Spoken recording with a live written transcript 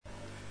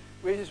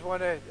We just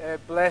want to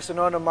bless and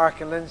honour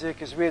Mark and Lindsay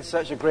because we had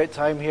such a great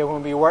time here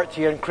when we worked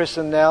here. And Chris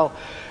and Nell,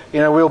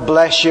 we'll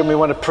bless you and we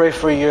want to pray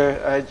for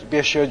you. Be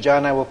assured, Jan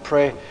and I will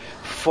pray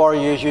for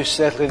you as you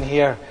settle in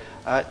here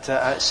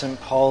at St.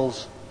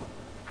 Paul's.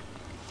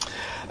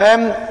 We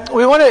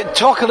want to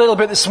talk a little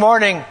bit this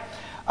morning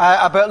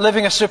about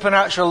living a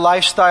supernatural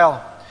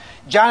lifestyle.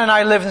 Jan and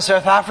I live in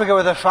South Africa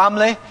with our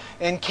family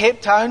in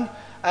Cape Town.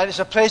 And it's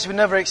a place we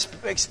never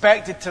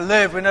expected to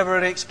live. We never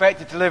really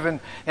expected to live in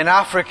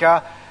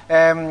Africa.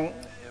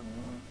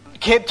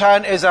 Cape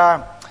Town is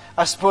a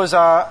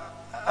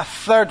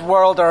third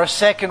world or a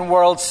second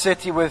world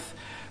city with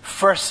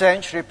first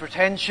century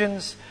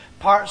pretensions.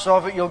 Parts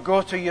of it you'll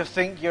go to, you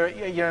think you're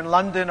in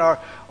London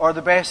or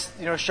the best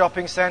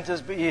shopping centres,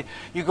 but you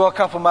go a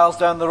couple of miles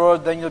down the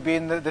road, then you'll be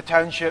in the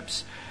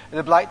townships,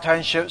 the black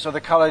townships or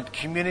the coloured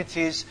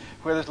communities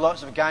where there's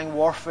lots of gang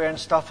warfare and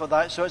stuff like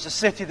that. So it's a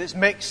city that's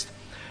mixed.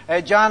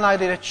 Jan and I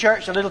did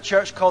a little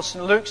church called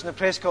St. Luke's in a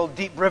place called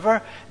Deep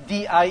River,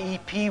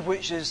 D-I-E-P,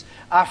 which is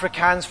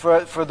Afrikaans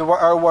for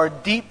our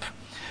word deep.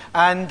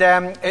 And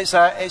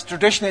it's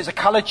traditionally it's a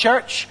coloured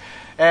church.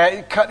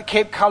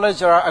 Cape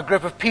Colours are a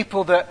group of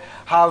people that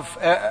have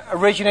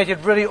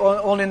originated really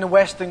only in the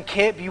Western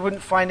Cape. You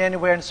wouldn't find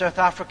anywhere in South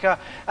Africa.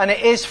 And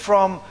it's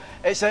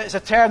a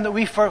term that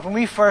when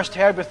we first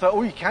heard, we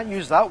thought, you can't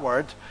use that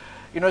word.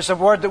 It's a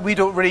word that we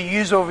don't really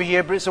use over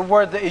here, but it's a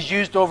word that is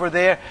used over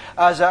there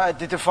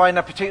to define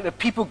a particular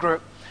people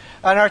group.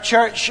 And our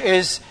church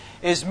is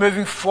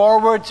moving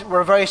forward.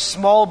 We're a very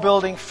small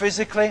building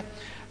physically,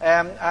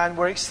 and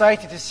we're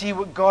excited to see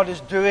what God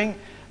is doing.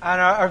 And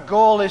our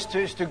goal is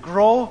to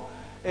grow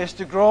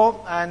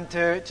and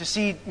to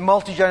see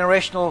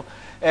multi-generational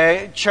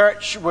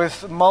church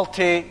with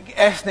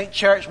multi-ethnic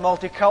church,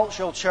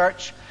 multicultural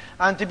church,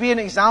 and to be an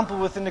example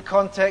within the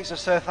context of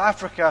South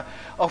Africa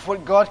of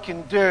what God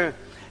can do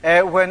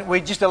when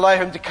we just allow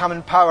Him to come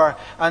in power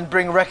and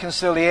bring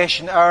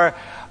reconciliation.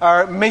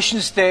 Our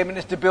mission statement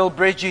is to build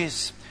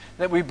bridges,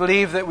 that we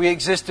believe that we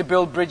exist to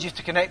build bridges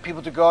to connect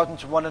people to God and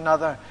to one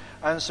another.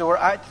 And so we're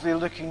actively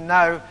looking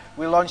now,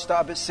 we launched that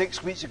about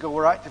 6 weeks ago,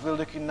 we're actively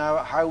looking now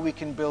at how we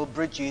can build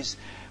bridges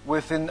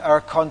within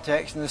our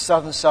context in the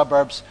southern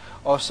suburbs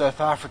of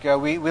South Africa.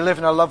 We live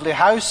in a lovely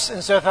house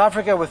in South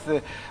Africa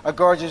with a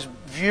gorgeous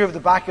view of the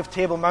back of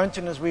Table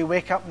Mountain as we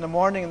wake up in the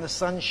morning and the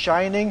sun's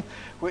shining,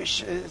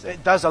 which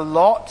it does a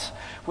lot,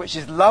 which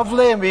is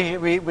lovely, and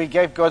we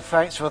gave God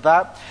thanks for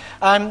that.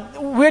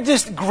 And we're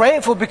just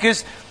grateful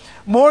because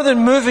more than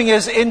moving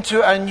us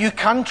into a new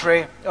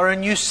country or a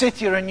new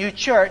city or a new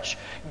church,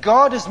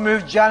 God has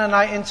moved Jan and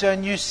I into a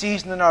new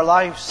season in our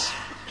lives.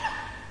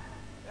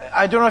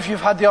 I don't know if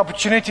you've had the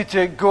opportunity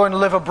to go and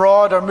live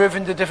abroad or move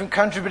into a different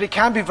country, but it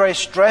can be very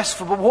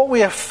stressful. But what we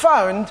have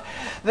found,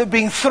 that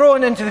being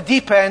thrown into the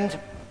deep end,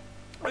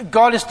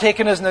 God has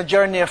taken us on a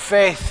journey of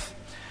faith.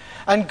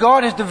 And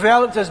God has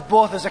developed us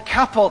both as a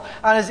couple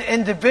and as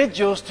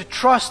individuals to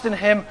trust in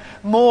Him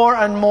more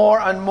and more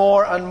and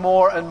more and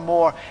more and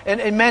more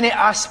in many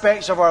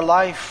aspects of our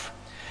life.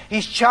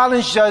 He's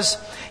challenged us,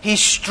 He's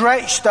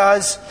stretched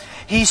us,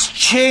 He's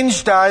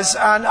changed us,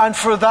 and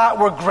for that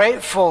we're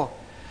grateful.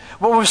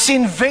 Well, we've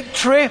seen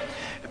victory,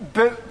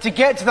 but to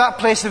get to that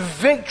place of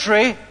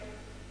victory,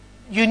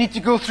 you need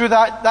to go through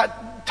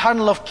that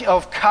tunnel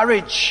of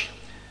courage.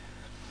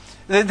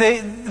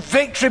 The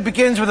victory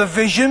begins with a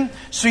vision,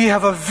 so you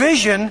have a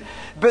vision,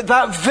 but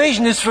that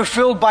vision is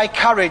fulfilled by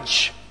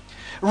courage.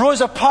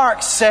 Rosa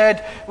Parks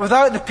said,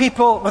 without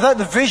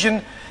the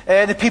vision,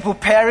 the people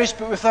perish,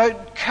 but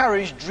without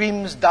courage,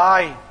 dreams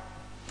die.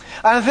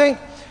 And I think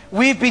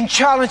we've been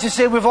challenged to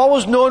say we've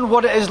always known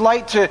what it is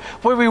like to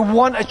where we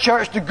want a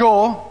church to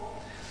go,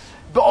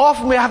 but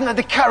often we haven't had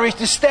the courage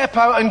to step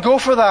out and go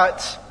for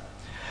that.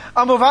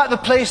 And we're at the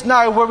place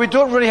now where we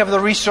don't really have the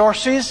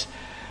resources.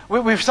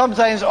 We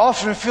sometimes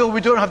often feel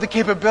we don't have the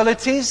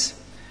capabilities.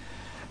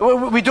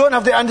 We don't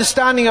have the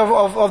understanding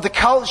of the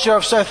culture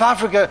of South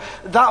Africa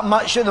that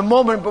much at the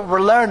moment, but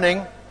we're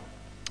learning.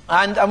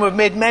 And we've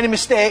made many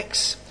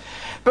mistakes.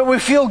 But we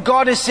feel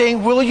God is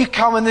saying, will you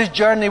come on this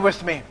journey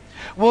with me?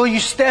 Will you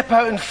step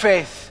out in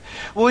faith?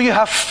 Will you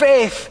have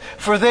faith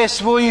for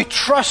this? Will you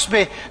trust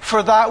me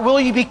for that? Will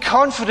you be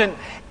confident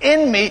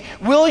in me?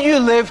 Will you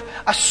live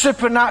a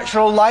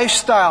supernatural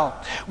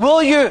lifestyle?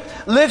 Will you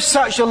live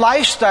such a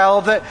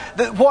lifestyle that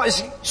what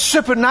is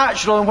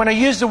supernatural, and when I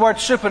use the word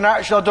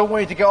supernatural, I don't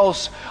want you to get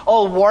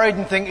all worried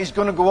and think it's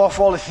going to go off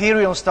all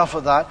ethereal and stuff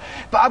like that.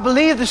 But I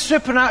believe the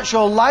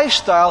supernatural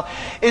lifestyle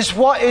is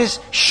what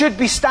should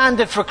be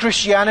standard for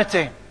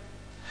Christianity.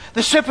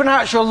 The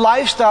supernatural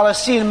lifestyle I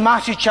see in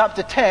Matthew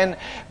chapter 10,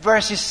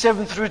 verses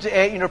 7 through to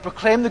 8,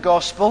 proclaim the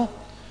gospel,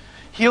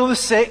 heal the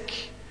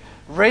sick,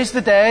 raise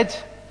the dead,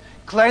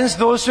 cleanse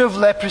those who have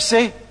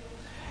leprosy,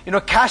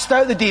 cast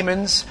out the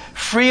demons,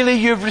 freely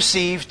you've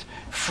received,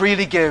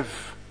 freely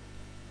give.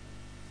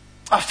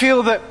 I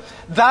feel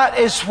that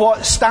is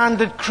what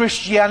standard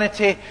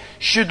Christianity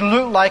should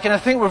look like, and I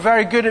think we're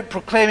very good at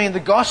proclaiming the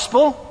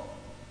gospel,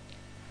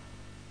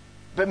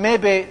 but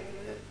maybe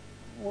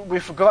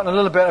we've forgotten a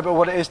little bit about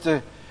what it is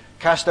to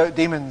cast out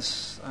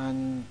demons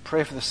and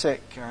pray for the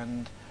sick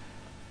and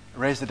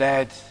raise the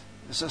dead.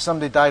 So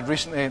somebody died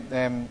recently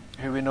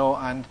who we know,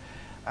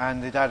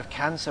 and they died of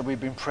cancer. We've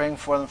been praying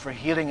for them for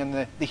healing,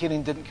 and the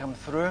healing didn't come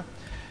through.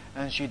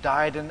 And she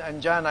died,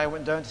 and Jan and I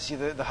went down to see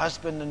the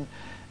husband,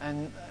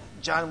 and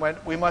Jan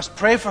went, we must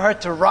pray for her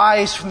to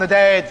rise from the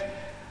dead.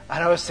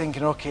 And I was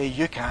thinking, okay,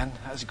 you can.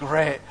 That's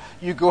great.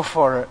 You go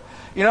for it.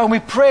 You know, and we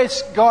prayed,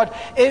 God,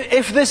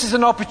 if this is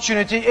an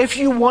opportunity, if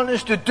you want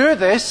us to do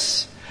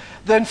this,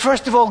 then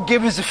first of all,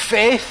 give us the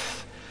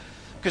faith,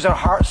 because our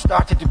hearts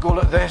started to go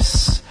like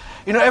this.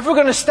 You know, if we're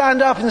going to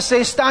stand up and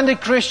say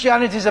standard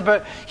Christianity is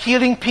about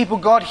healing people,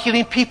 God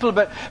healing people,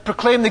 but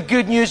proclaim the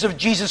good news of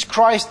Jesus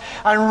Christ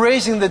and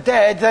raising the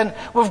dead, then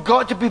we've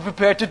got to be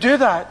prepared to do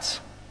that.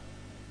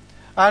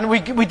 And we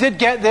did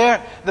get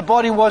there. The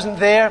body wasn't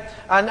there.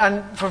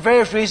 And for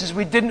various reasons,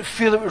 we didn't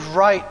feel it was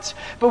right.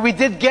 But we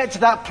did get to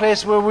that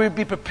place where we'd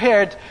be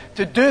prepared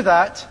to do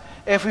that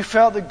if we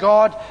felt that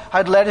God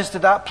had led us to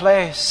that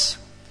place.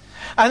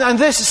 And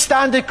this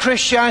standard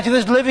Christianity,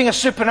 this living a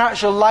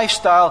supernatural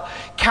lifestyle,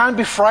 can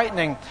be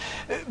frightening.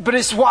 But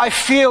it's what I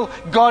feel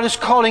God is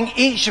calling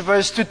each of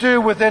us to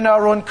do within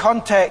our own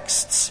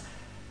contexts.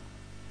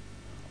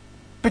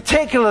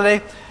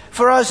 Particularly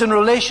for us in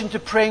relation to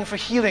praying for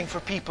healing for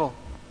people.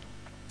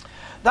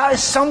 That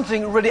is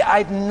something really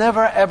I'd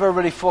never ever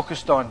really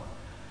focused on.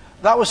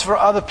 That was for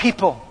other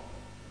people.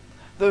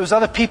 There was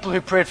other people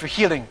who prayed for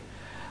healing.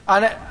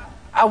 And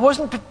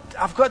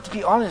I've got to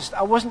be honest,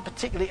 I wasn't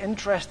particularly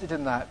interested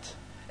in that.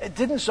 It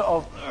didn't sort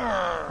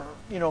of,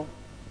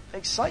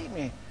 excite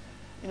me.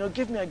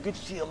 Give me a good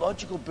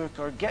theological book,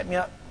 or give me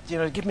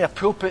a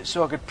pulpit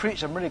so I could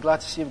preach. I'm really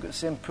glad to see we've got the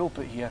same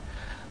pulpit here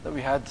that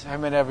we had how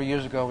many ever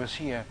years ago I was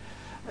here.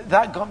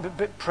 That got me,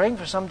 but praying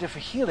for somebody for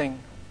healing.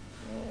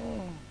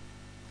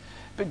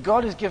 But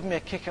God has given me a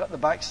kick up the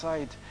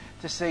backside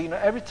to say,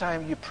 every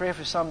time you pray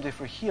for somebody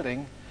for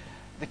healing,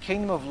 the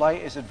kingdom of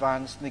light is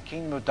advanced and the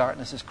kingdom of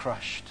darkness is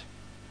crushed.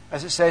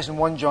 As it says in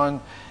 1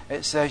 John,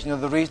 it says,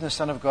 the reason the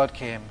Son of God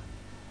came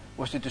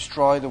was to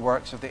destroy the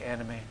works of the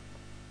enemy.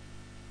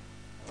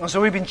 And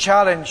so we've been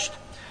challenged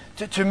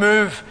to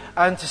move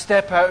and to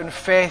step out in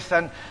faith.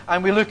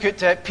 And we look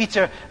at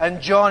Peter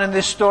and John in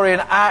this story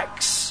in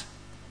Acts.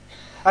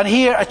 And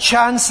here a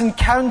chance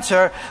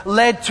encounter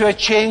led to a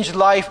changed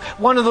life.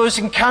 One of those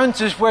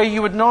encounters where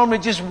you would normally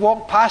just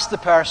walk past the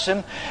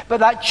person,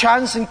 but that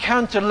chance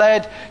encounter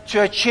led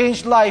to a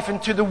changed life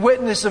and to the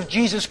witness of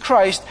Jesus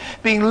Christ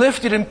being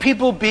lifted and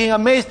people being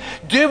amazed.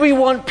 Do we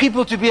want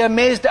people to be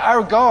amazed at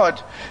our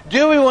God?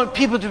 Do we want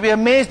people to be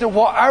amazed at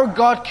what our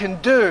God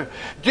can do?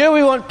 Do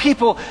we want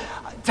people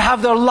to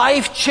have their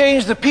life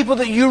changed, the people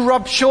that you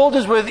rub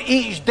shoulders with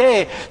each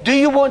day? Do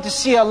you want to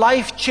see a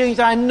life changed?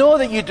 I know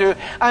that you do.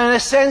 And in a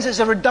sense, it's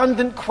a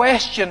redundant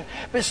question.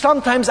 But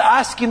sometimes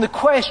asking the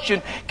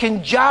question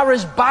can jar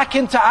us back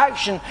into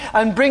action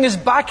and bring us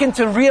back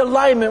into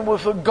realignment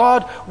with what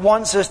God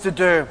wants us to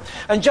do.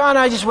 And John and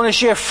I just want to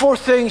share 4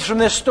 things from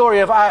this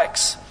story of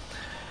Acts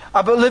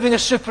about living a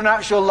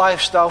supernatural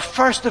lifestyle.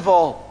 First of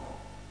all,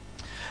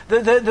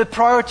 the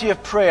priority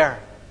of prayer.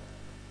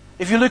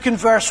 If you look in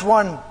verse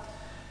 1,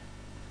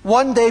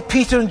 one day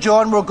Peter and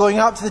John were going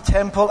up to the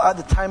temple at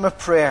the time of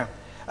prayer,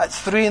 at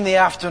 3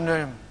 p.m.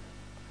 And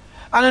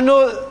I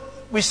know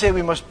we say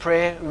we must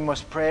pray, we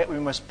must pray, we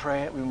must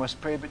pray, we must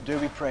pray, but do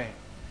we pray?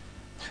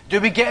 Do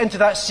we get into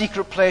that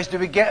secret place? Do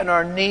we get on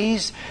our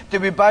knees? Do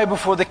we bow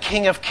before the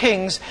King of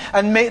Kings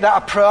and make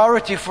that a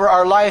priority for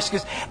our lives?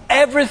 Because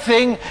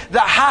everything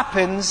that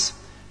happens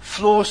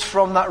flows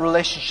from that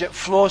relationship,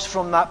 flows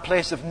from that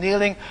place of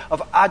kneeling,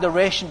 of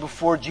adoration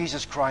before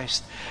Jesus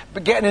Christ.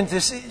 But getting into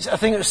this, I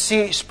think it was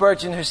C.H.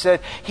 Spurgeon who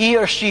said, he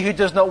or she who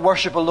does not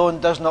worship alone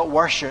does not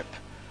worship.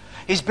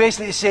 He's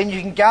basically saying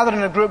you can gather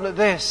in a group like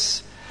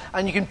this,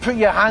 and you can put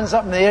your hands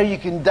up in the air, you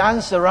can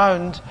dance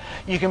around,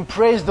 you can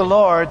praise the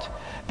Lord,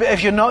 but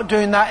if you're not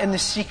doing that in the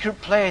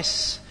secret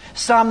place,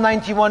 Psalm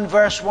 91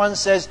 verse 1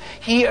 says,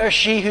 he or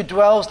she who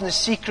dwells in the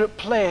secret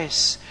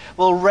place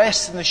will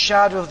rest in the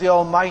shadow of the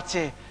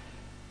Almighty.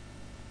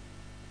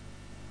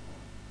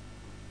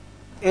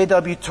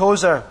 A.W.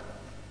 Tozer,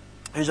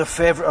 who's a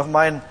favourite of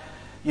mine,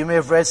 you may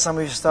have read some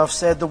of his stuff,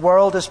 said, the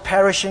world is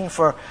perishing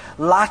for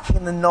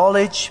lacking the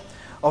knowledge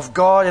of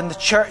God, and the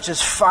church is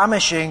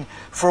famishing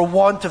for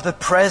want of the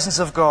presence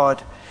of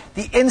God.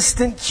 The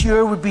instant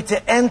cure would be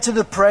to enter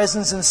the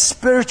presence and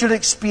spiritual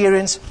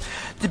experience,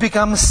 to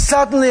become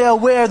suddenly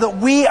aware that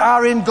we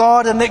are in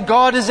God and that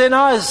God is in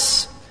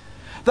us.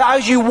 That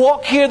as you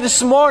walk here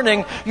this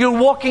morning, you're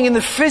walking in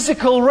the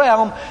physical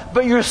realm,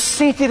 but you're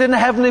seated in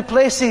heavenly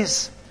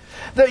places.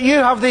 That you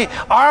have the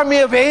army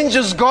of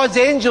angels, God's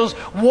angels,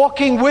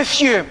 walking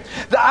with you.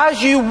 That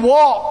as you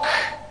walk,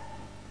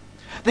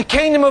 the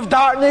kingdom of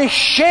darkness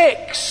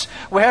shakes.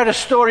 We heard a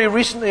story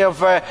recently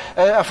of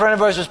a friend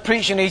of ours was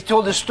preaching. He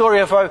told the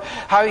story of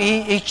how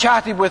he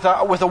chatted with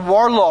a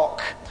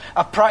warlock,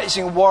 a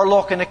practicing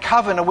warlock in a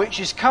coven, a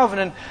witch's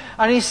coven.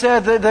 And he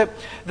said that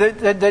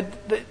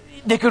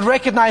they could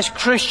recognize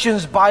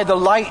Christians by the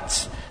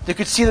light They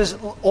could see this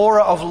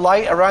aura of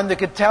light around. They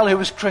could tell who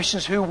was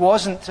Christians, who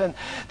wasn't. And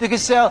they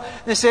said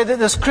that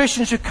there's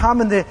Christians who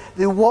come and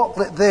they walk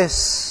like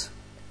this.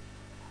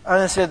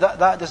 And they said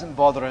that doesn't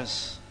bother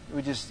us.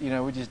 We just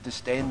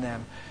disdain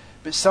them.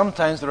 But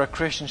sometimes there are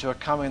Christians who are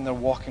coming and they're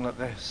walking like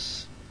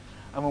this.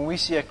 And when we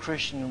see a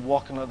Christian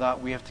walking like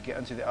that, we have to get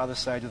onto the other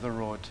side of the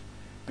road,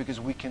 because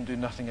we can do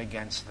nothing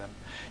against them.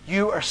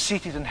 You are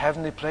seated in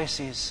heavenly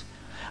places.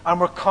 And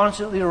we're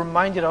constantly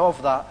reminded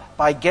of that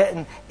by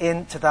getting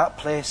into that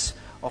place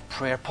of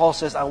prayer. Paul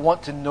says, I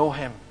want to know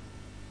him.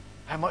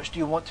 How much do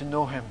you want to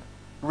know him?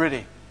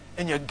 Really?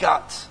 In your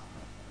gut?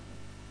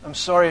 I'm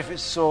sorry if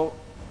it's so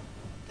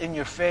in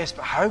your face,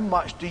 but how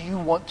much do you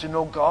want to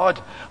know God?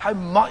 How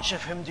much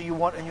of him do you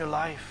want in your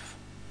life?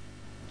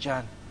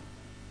 Jan.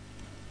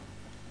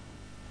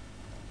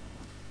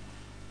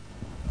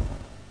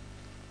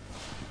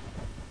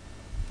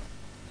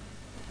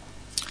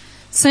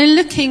 So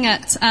looking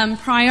at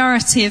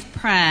priority of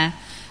prayer,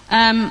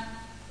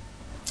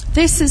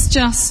 this has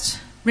just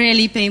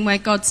really been where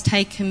God's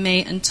taken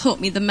me and taught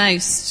me the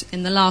most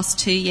in the last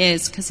 2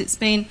 years, because it's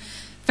been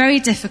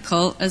very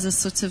difficult as a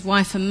sort of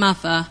wife and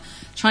mother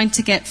trying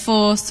to get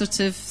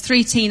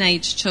 3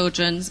 teenage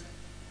children,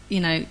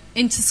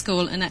 into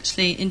school and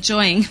actually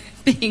enjoying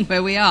being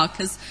where we are,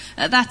 because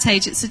at that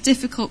age it's a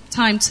difficult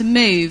time to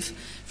move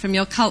from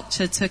your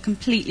culture to a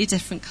completely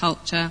different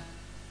culture.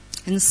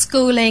 And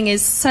schooling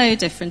is so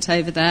different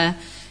over there.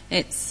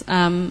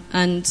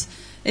 And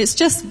it's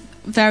just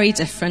very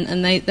different.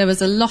 And there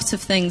was a lot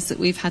of things that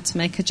we've had to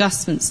make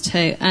adjustments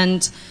to.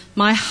 And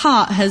my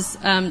heart has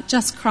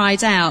just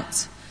cried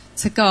out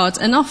to God.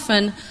 And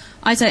often,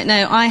 I don't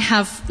know, I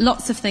have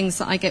lots of things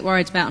that I get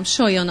worried about. I'm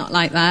sure you're not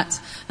like that.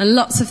 And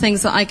lots of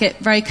things that I get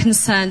very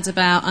concerned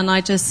about. And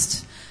I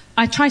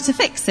try to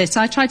fix it.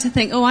 I try to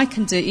think, I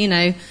can do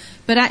it,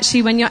 But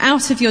actually, when you're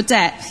out of your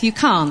depth, you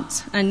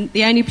can't. And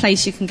the only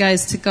place you can go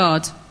is to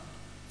God.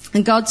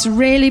 And God's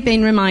really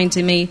been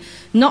reminding me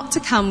not to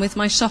come with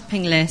my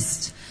shopping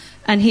list.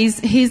 And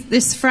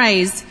this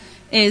phrase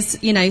is,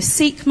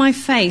 seek my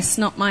face,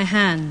 not my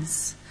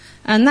hands.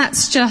 And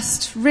that's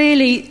just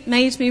really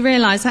made me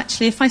realise,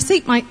 actually, if I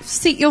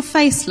seek your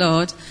face,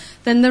 Lord,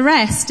 then the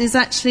rest is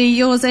actually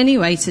yours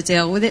anyway to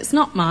deal with. It's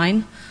not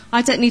mine.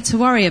 I don't need to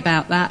worry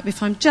about that.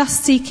 If I'm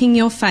just seeking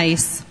your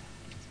face,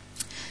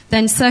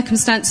 then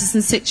circumstances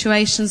and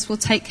situations will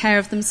take care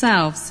of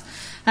themselves.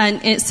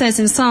 And it says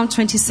in Psalm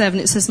 27,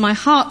 it says, my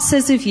heart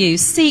says of you,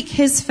 seek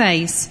his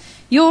face.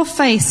 Your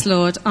face,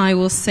 Lord, I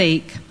will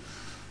seek.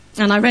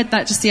 And I read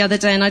that just the other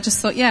day and I just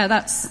thought,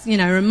 that's,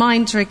 a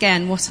reminder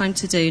again what I'm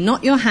to do.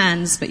 Not your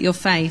hands, but your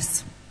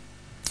face.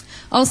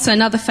 Also,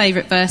 another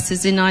favourite verse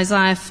is in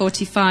Isaiah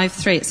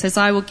 45:3. It says,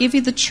 I will give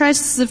you the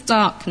treasures of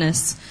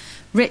darkness,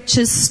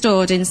 riches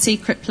stored in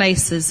secret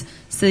places,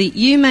 so that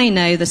you may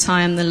know that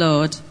I am the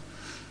Lord.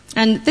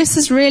 And this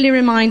has really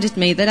reminded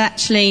me that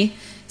actually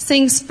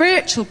seeing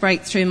spiritual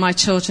breakthrough in my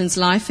children's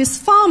life is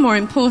far more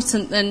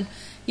important than,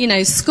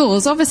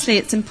 schools. Obviously,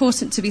 it's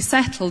important to be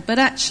settled, but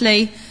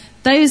actually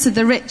those are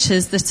the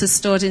riches that are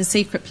stored in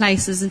secret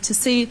places. And to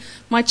see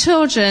my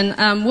children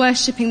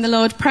worshipping the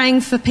Lord,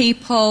 praying for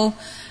people,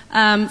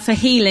 for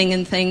healing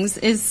and things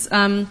is,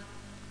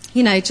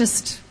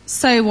 just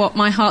so what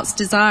my heart's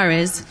desire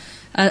is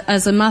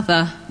as a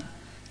mother.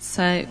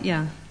 So,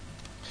 yeah.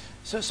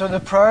 So the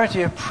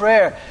priority of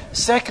prayer.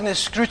 Second is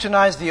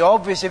scrutinize the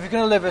obvious. If you're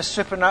going to live a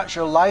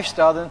supernatural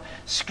lifestyle, then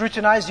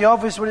scrutinize the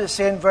obvious. What does it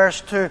say in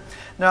verse 2?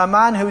 Now a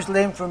man who was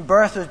lame from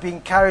birth was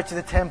being carried to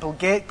the temple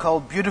gate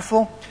called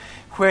Beautiful,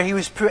 where he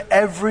was put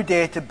every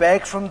day to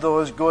beg from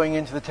those going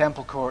into the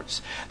temple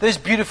courts. This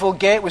beautiful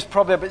gate was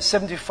probably about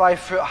 75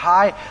 foot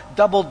high,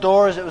 double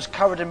doors, it was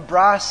covered in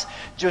brass.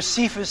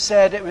 Josephus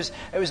said it was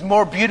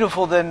more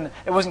beautiful than,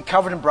 it wasn't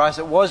covered in brass,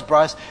 it was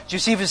brass.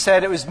 Josephus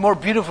said it was more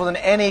beautiful than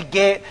any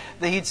gate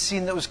that he'd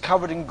seen that was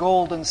covered in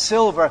gold and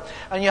silver.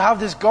 And you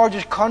have this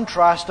gorgeous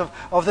contrast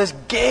of this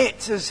gate,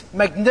 this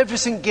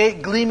magnificent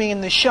gate gleaming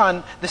in the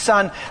sun,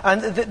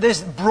 and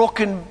this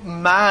broken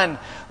man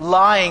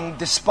lying,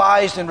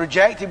 despised and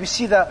rejected. We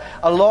see that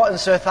a lot in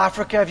South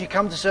Africa. If you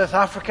come to South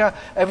Africa,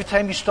 every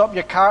time you stop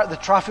your car at the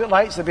traffic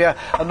lights, there'll be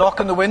a knock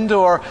on the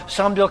window, or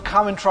somebody will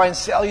come and try and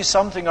sell you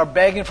something, or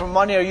begging for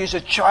money, or use a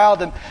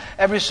child, and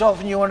every so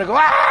often you want to go,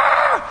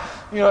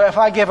 ah! If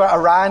I gave a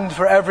rand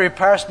for every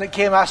person that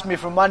came asking me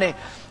for money,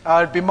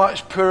 I'd be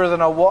much poorer than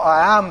what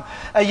I am.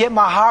 And yet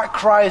my heart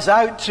cries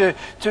out to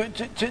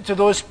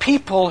those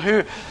people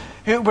who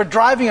were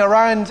driving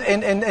around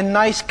in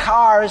nice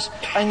cars,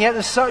 and yet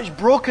there's such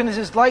brokenness.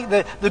 It's like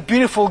the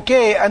beautiful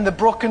gate and the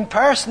broken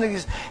person.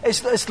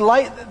 It's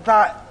like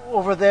that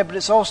over there, but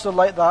it's also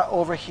like that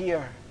over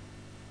here.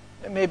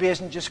 It maybe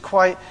isn't just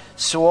quite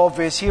so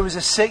obvious. He was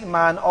a sick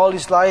man all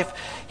his life.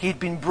 He'd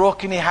been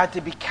broken. He had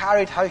to be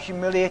carried. How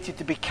humiliated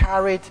to be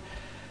carried.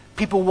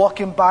 People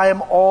walking by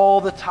him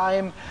all the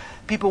time.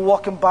 People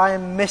walking by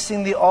and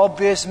missing the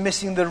obvious,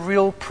 missing the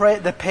real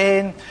the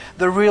pain,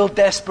 the real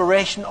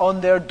desperation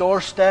on their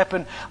doorstep.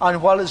 And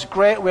while it's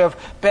great, we have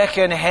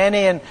Becca and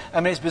Henny, and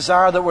I mean, it's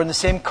bizarre that we're in the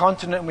same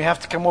continent and we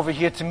have to come over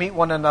here to meet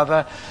one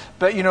another.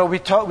 But,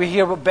 we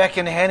hear what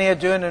Becca and Henny are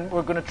doing, and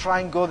we're going to try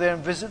and go there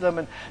and visit them.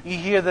 And you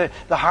hear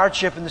the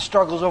hardship and the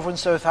struggles over in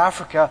South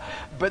Africa,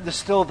 but there's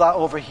still that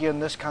over here in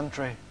this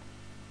country.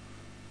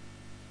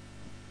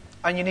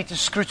 And you need to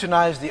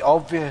scrutinize the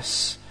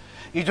obvious.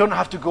 You don't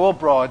have to go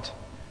abroad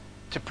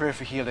to pray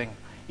for healing.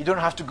 You don't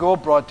have to go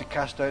abroad to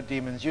cast out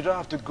demons. You don't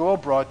have to go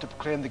abroad to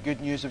proclaim the good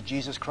news of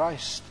Jesus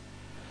Christ.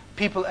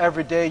 People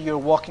every day you're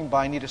walking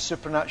by need a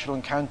supernatural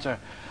encounter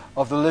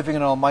of the living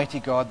and almighty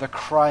God. They're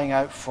crying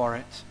out for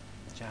it.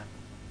 Jan.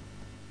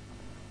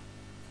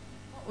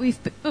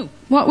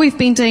 What we've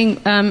been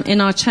doing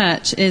in our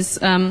church is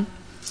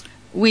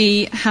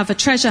we have a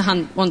treasure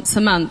hunt once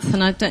a month.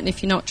 And I don't know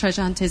if you know what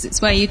treasure hunt is.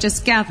 It's where you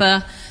just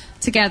gather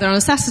together on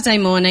a Saturday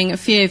morning, a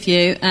few of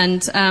you,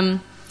 and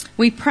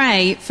we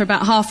pray for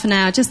about half an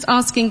hour, just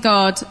asking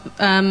God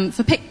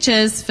for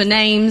pictures, for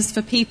names,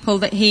 for people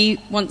that He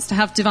wants to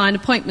have divine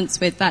appointments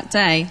with that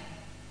day.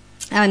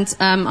 And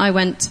I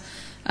went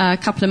a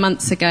couple of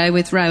months ago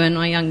with Rowan,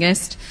 my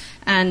youngest,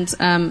 and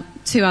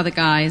 2 other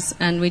guys,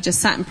 and we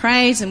just sat and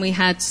prayed, and we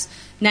had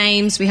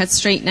names, we had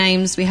street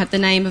names, we had the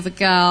name of a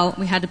girl,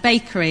 we had a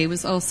bakery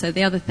was also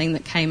the other thing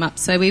that came up.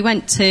 So we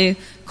went to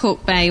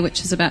Cork Bay,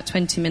 which is about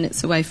 20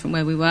 minutes away from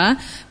where we were.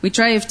 We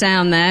drove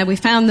down there, we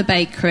found the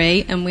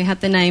bakery, and we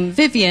had the name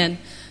Vivian.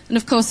 And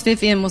of course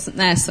Vivian wasn't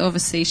there, so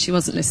obviously she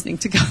wasn't listening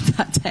to God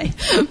that day.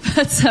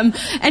 But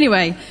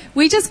anyway,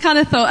 we just kind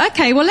of thought,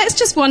 okay, well let's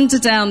just wander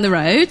down the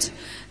road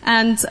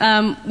and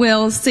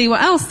we'll see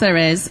what else there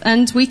is.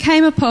 And we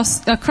came across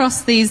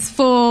these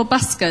 4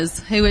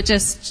 buskers who were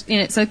just,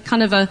 it's a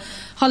kind of a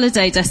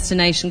holiday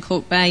destination,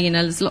 Cork Bay,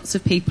 there's lots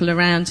of people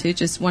around who are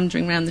just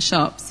wandering around the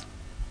shops.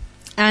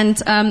 And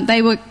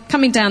they were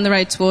coming down the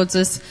road towards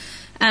us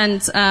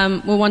and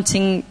were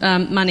wanting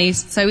money.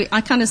 So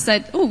I kind of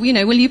said, will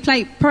you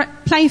play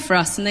for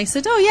us? And they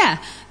said, oh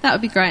yeah, that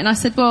would be great. And I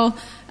said, well,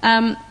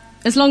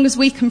 as long as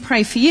we can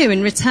pray for you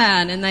in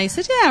return. And they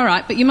said, yeah, all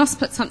right, but you must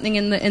put something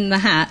in the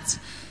hat.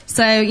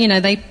 So,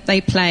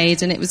 they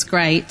played and it was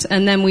great.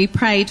 And then we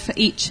prayed for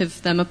each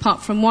of them,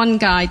 apart from one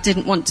guy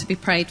didn't want to be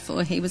prayed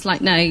for. He was like,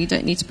 no, you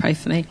don't need to pray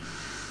for me.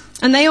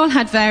 And they all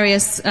had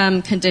various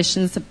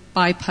conditions,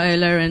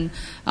 bipolar and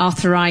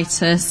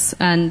arthritis.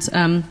 And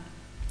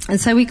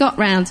so we got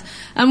round.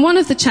 And one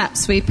of the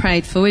chaps we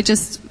prayed for, we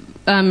just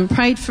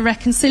prayed for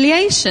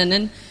reconciliation.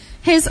 And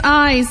his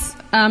eyes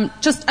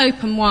just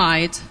opened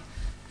wide.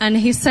 And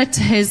he said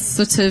to his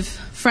sort of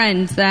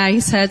friend there,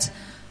 he said,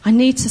 I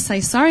need to say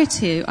sorry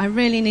to you. I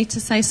really need to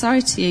say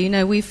sorry to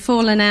you. We've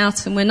fallen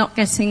out and we're not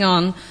getting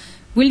on.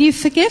 Will you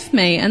forgive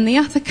me? And the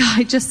other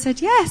guy just said,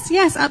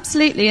 yes,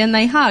 absolutely. And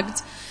they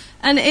hugged.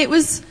 And it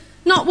was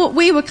not what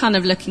we were kind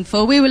of looking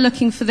for. We were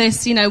looking for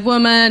this,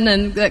 woman,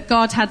 and that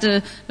God had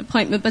an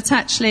appointment. But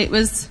actually it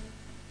was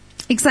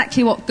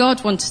exactly what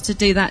God wanted to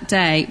do that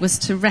day, was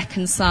to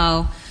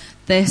reconcile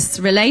this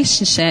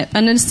relationship.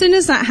 And as soon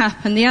as that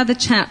happened, the other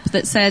chap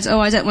that said,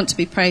 I don't want to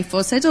be prayed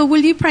for, said,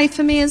 will you pray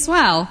for me as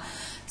well?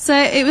 So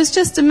it was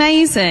just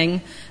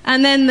amazing.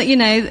 And then,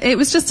 it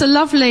was just a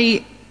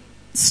lovely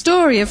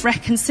story of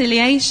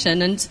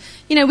reconciliation. And,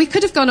 we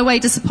could have gone away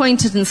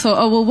disappointed and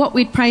thought, what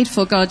we'd prayed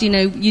for, God,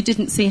 you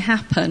didn't see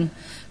happen.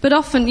 But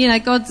often,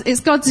 it's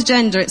God's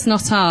agenda, it's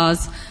not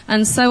ours.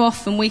 And so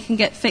often we can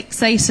get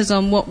fixated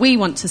on what we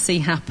want to see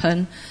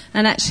happen.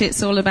 And actually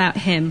it's all about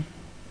Him.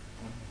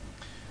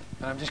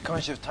 And I'm just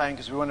conscious of time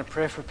because we want to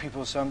pray for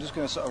people, so I'm just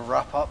going to sort of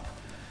wrap up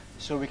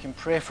so we can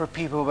pray for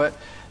people. But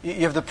you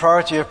have the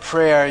priority of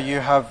prayer,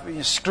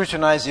 you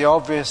scrutinize the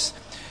obvious,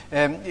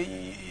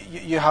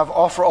 you have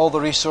offer all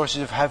the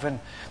resources of heaven.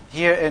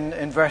 Here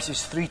in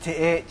verses 3 to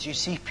 8, you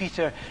see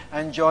Peter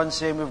and John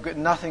saying we've got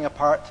nothing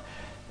apart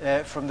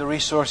from the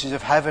resources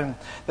of heaven.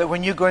 That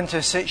when you go into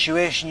a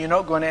situation, you're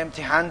not going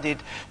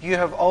empty-handed. You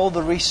have all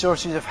the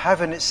resources of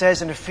heaven. It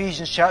says in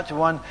Ephesians chapter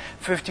 1,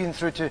 15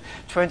 through to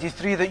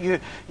 23, that you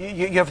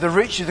have the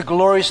riches, the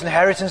glorious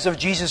inheritance of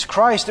Jesus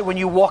Christ. That when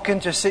you walk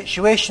into a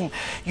situation,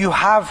 you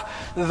have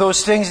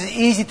those things. It's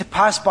easy to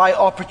pass by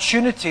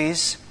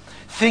opportunities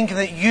thinking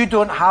that you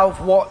don't have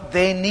what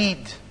they need.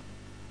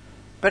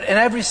 But in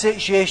every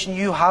situation,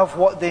 you have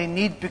what they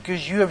need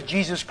because you have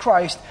Jesus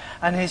Christ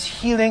and His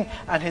healing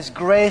and His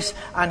grace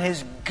and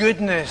His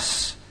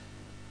goodness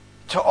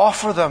to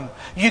offer them.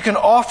 You can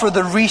offer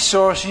the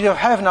resources of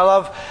heaven. I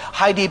love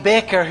Heidi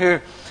Baker, who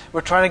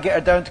we're trying to get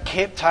her down to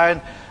Cape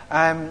Town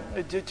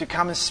to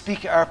come and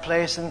speak at our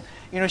place. And,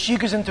 she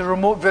goes into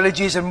remote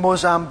villages in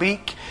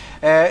Mozambique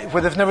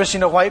where they've never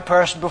seen a white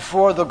person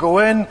before. They'll go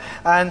in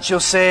and she'll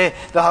say,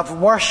 they'll have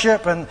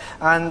worship and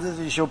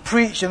she'll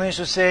preach, and then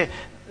she'll say,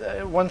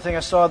 one thing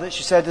I saw that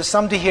she said, there's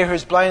somebody here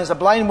who's blind. There's a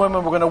blind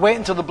woman. We're going to wait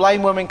until the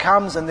blind woman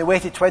comes. And they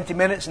waited 20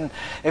 minutes. And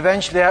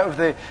eventually out of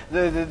the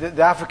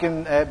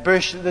African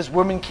bush, this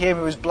woman came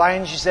who was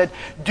blind. She said,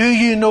 do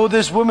you know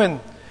this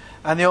woman?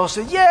 And they all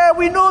said, yeah,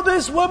 we know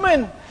this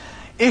woman.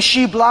 Is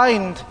she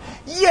blind?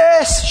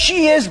 Yes,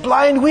 she is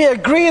blind. We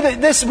agree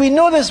that we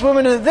know this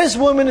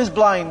woman is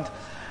blind.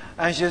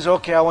 And she says,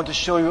 okay, I want to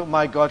show you what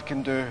my God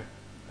can do.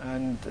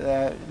 And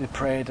they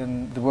prayed,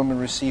 and the woman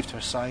received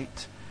her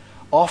sight,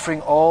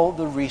 offering all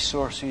the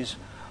resources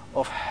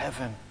of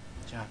heaven.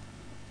 Yeah.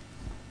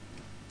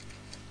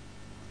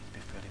 Be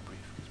fairly brief.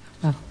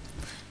 Oh.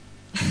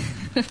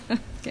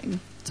 Getting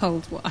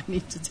told what I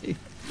need to do.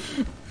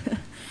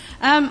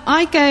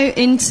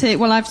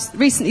 I've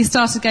recently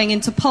started going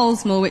into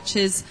Polesmore, which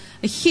is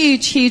a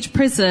huge, huge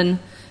prison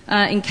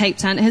in Cape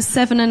Town. It has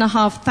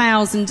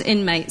 7,500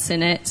 inmates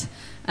in it.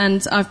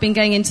 And I've been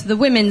going into the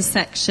women's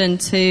section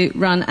to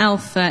run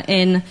Alpha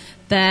in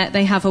there.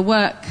 They have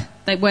where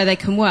they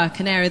can work,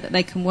 an area that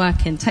they can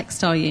work in,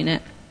 textile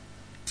unit.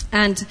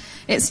 And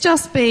it's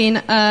just been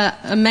an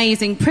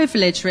amazing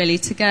privilege, really,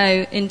 to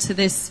go into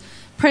this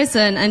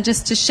prison and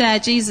just to share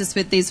Jesus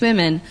with these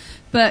women.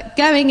 But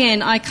going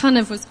in, I kind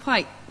of was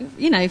quite,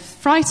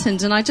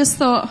 frightened. And I just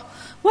thought,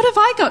 what have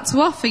I got to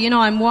offer?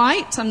 I'm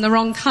white, I'm the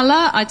wrong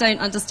colour, I don't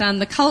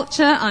understand the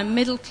culture, I'm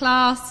middle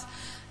class.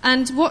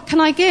 And what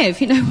can I give?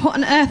 What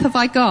on earth have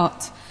I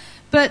got?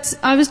 But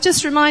I was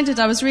just reminded,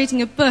 I was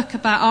reading a book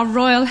about our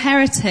royal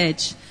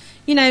heritage.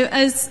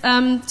 As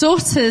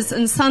daughters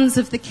and sons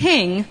of the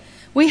king,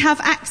 we have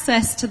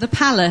access to the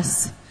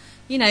palace.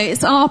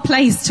 It's our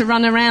place to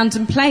run around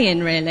and play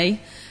in,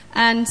 really.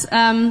 And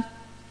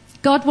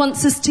God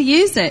wants us to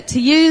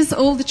use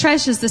all the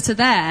treasures that are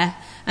there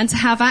and to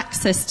have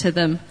access to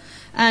them.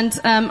 And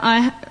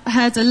I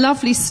heard a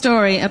lovely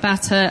story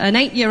about an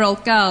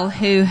 8-year-old girl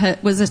who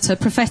was at a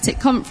prophetic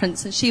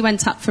conference, and she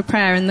went up for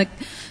prayer, and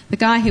the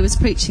guy who was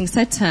preaching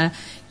said to her,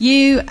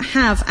 you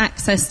have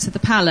access to the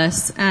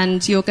palace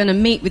and you're going to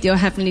meet with your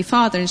Heavenly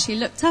Father. And she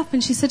looked up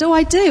and she said, oh,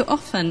 I do,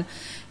 often.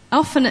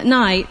 Often at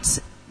night,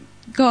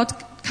 God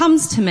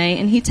comes to me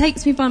and he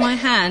takes me by my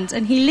hand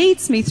and he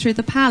leads me through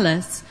the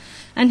palace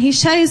and he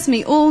shows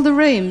me all the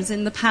rooms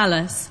in the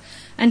palace.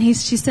 And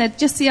she said,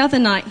 just the other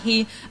night,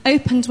 he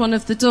opened one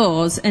of the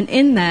doors and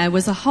in there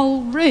was a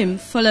whole room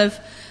full of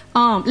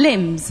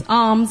limbs,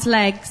 arms,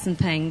 legs and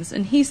things.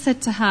 And he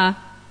said to her,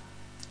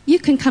 you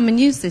can come and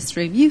use this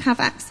room. You have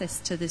access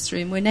to this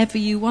room whenever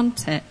you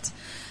want it.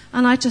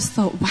 And I just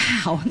thought,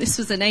 wow, this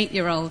was an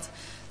 8-year-old.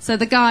 So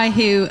the guy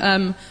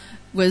who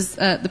was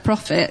the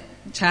prophet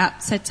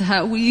chap said to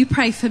her, will you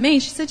pray for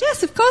me? She said,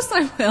 yes, of course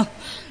I will.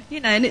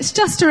 And it's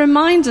just a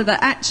reminder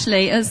that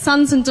actually, as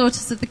sons and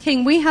daughters of the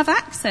King, we have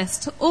access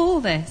to all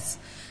this.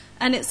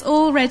 And it's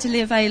all readily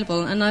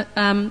available. And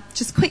I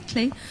just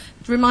quickly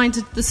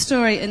reminded the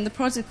story in the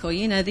prodigal.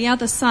 The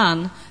other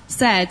son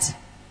said,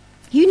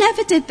 you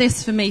never did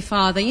this for me,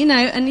 Father,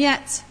 and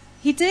yet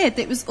he did.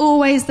 It was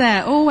always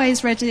there,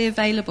 always readily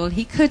available.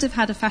 He could have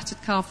had a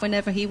fatted calf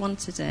whenever he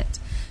wanted it,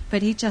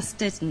 but he just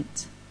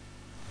didn't.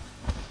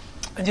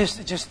 And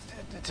just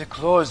to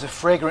close, the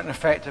fragrant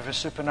effect of his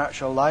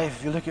supernatural life,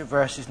 if you look at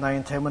verses 9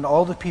 and 10, when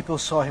all the people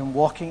saw him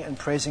walking and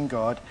praising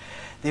God,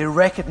 they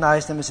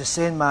recognized him as the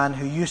same man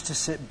who used to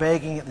sit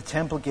begging at the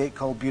temple gate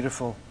called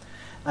Beautiful.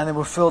 And they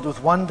were filled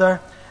with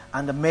wonder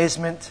and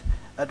amazement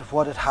at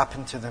what had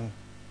happened to them.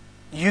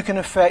 You can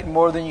affect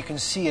more than you can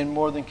see and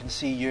more than can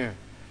see you.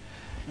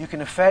 You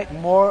can affect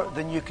more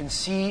than you can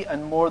see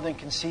and more than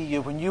can see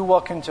you. When you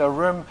walk into a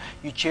room,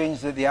 you change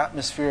the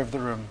atmosphere of the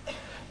room.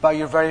 By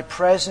your very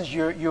presence,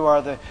 you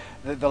are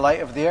the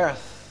light of the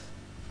earth.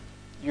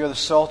 You're the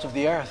salt of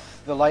the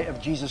earth. The light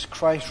of Jesus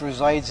Christ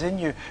resides in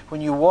you. When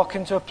you walk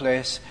into a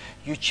place,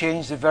 you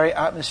change the very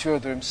atmosphere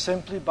of the room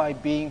simply by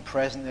being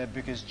present there,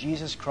 because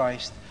Jesus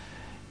Christ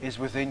is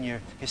within you.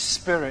 His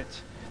Spirit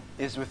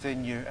is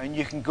within you. And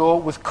you can go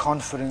with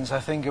confidence. I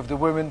think of the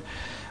woman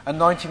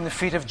anointing the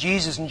feet of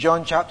Jesus in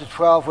John chapter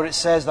 12, where it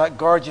says that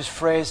gorgeous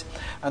phrase,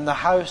 and the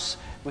house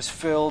was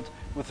filled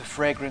with the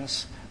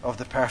fragrance of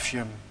the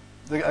perfume.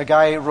 A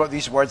guy wrote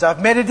these words,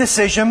 I've made a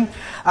decision,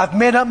 I've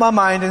made up my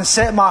mind and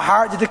set my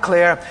heart to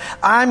declare,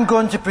 I'm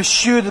going to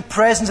pursue the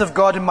presence of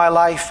God in my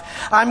life.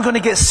 I'm going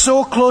to get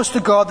so close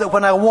to God that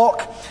when I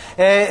walk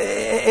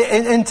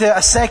into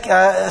a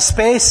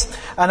space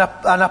and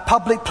a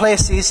public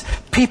places,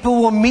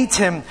 people will meet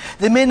him.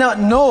 They may not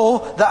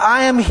know that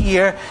I am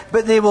here,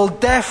 but they will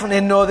definitely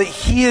know that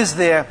he is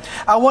there.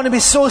 I want to be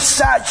so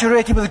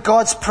saturated with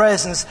God's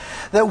presence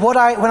that when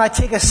I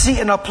take a seat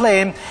in a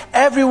plane,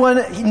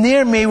 everyone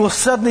near me will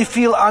suddenly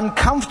feel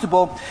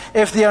uncomfortable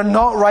if they are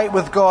not right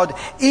with God,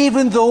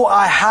 even though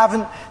I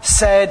haven't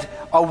said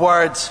a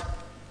word.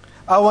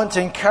 I want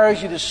to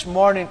encourage you this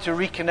morning to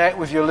reconnect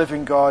with your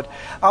living God.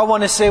 I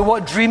want to say,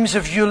 what dreams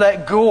have you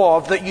let go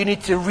of that you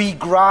need to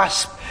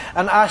re-grasp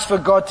and ask for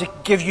God to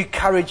give you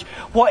courage?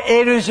 What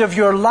areas of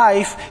your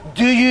life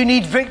do you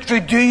need victory?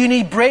 Do you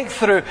need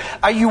breakthrough?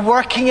 Are you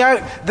working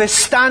out the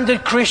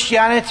standard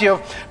Christianity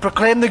of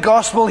proclaim the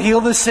gospel, heal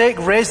the sick,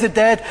 raise the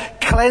dead,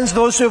 cleanse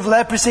those who have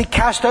leprosy,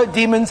 cast out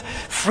demons,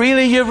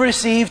 freely you've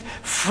received,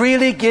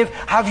 freely give?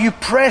 Have you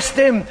pressed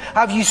in?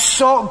 Have you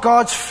sought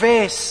God's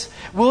face?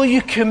 Will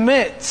you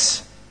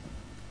commit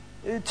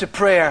to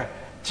prayer?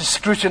 to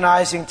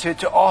scrutinizing,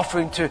 to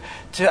offering, to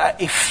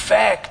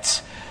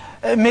effect.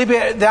 Maybe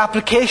the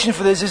application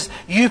for this is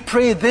you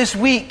pray this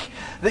week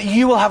that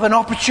you will have an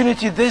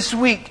opportunity this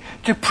week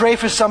to pray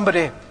for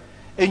somebody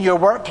in your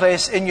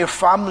workplace, in your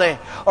family.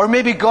 Or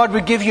maybe God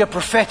would give you a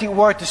prophetic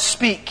word to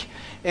speak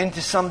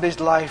into somebody's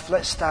life.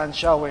 Let's stand,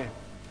 shall we?